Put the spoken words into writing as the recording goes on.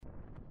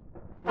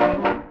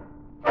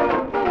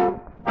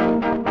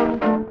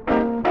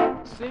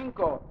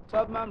Cinco,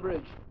 Tubman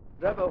Bridge.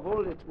 Driver,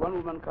 hold it. One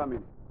woman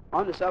coming.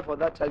 On the side for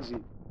that taxi.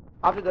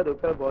 After that,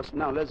 hotel boss.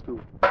 Now, let's go.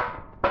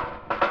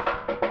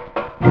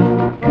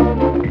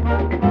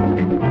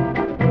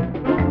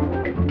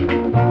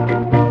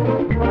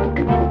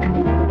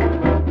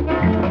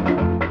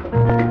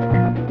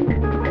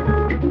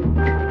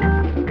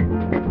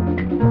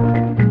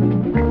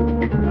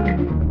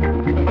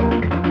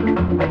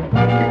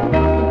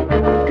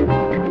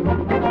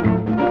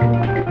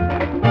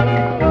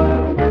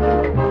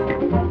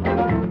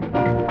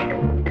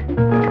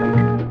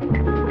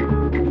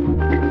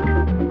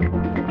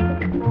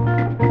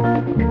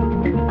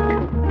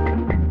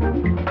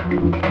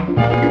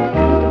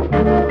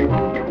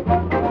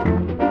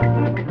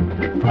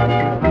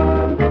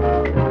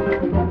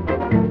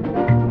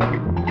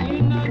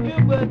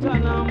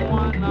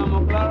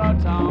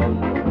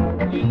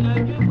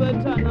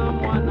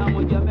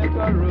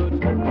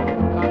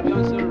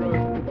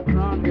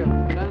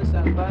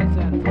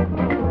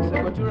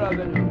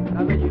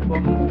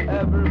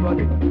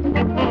 Everybody.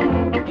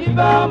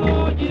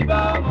 Jibamu,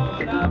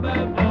 Jibamu, na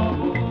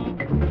befomu.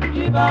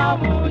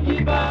 Jibamu,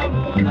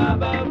 Jibamu, na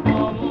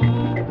befomu.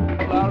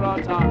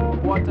 Clara Town,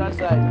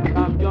 Waterside,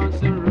 Camp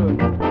Johnson Road.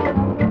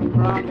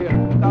 Crown Hill,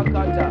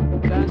 Calcutta,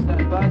 10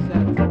 cents, 5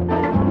 cents.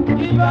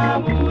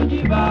 Jibamu,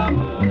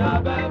 Jibamu,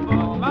 na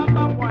befomu.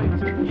 Mama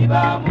Point.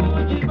 Jibamu,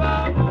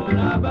 Jibamu,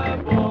 na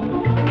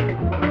befomu.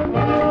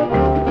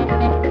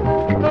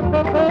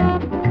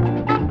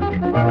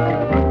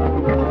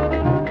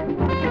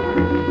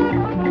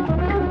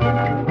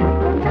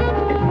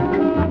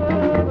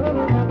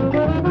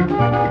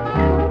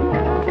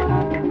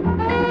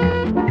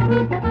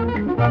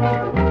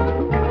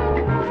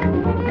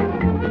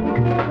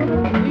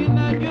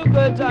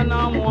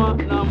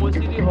 Namo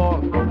City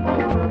Hall.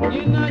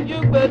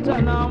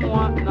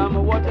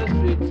 Namo Water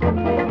Street,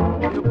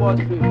 Newport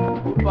Street,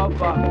 Cooper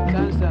Farm,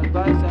 10 cents,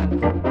 5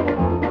 cents.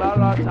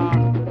 Clara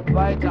Town,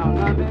 Bytown,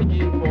 Name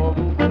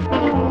Jikpamu.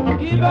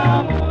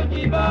 Jibamu,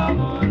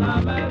 Jibamu,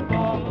 Name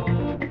Fomu.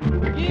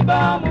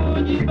 Jibamu,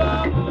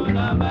 Jibamu,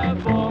 Name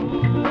Fomu.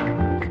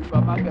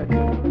 Supermarket,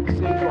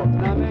 Cinco,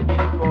 Name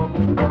Jikpamu.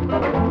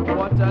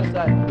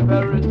 Waterside,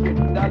 Ferry Street,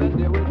 darling,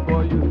 they wait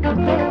for you.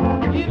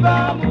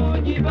 Jibamu,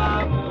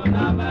 Jibamu,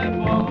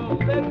 Name Fomu.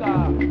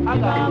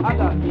 Aga,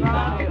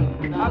 Crown Hill,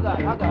 Aga,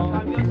 Camp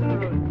Johnson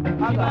Road,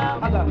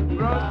 Aga,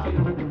 Broad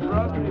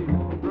Street,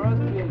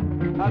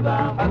 Aga,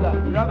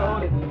 grab a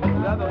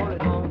hold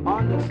it,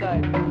 on the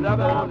side, grab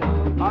a hold it,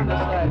 on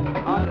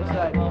the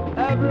side,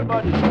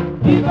 everybody,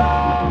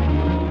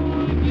 Jibamu,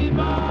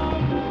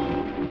 Jibamu,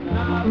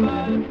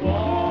 Name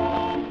Fomu.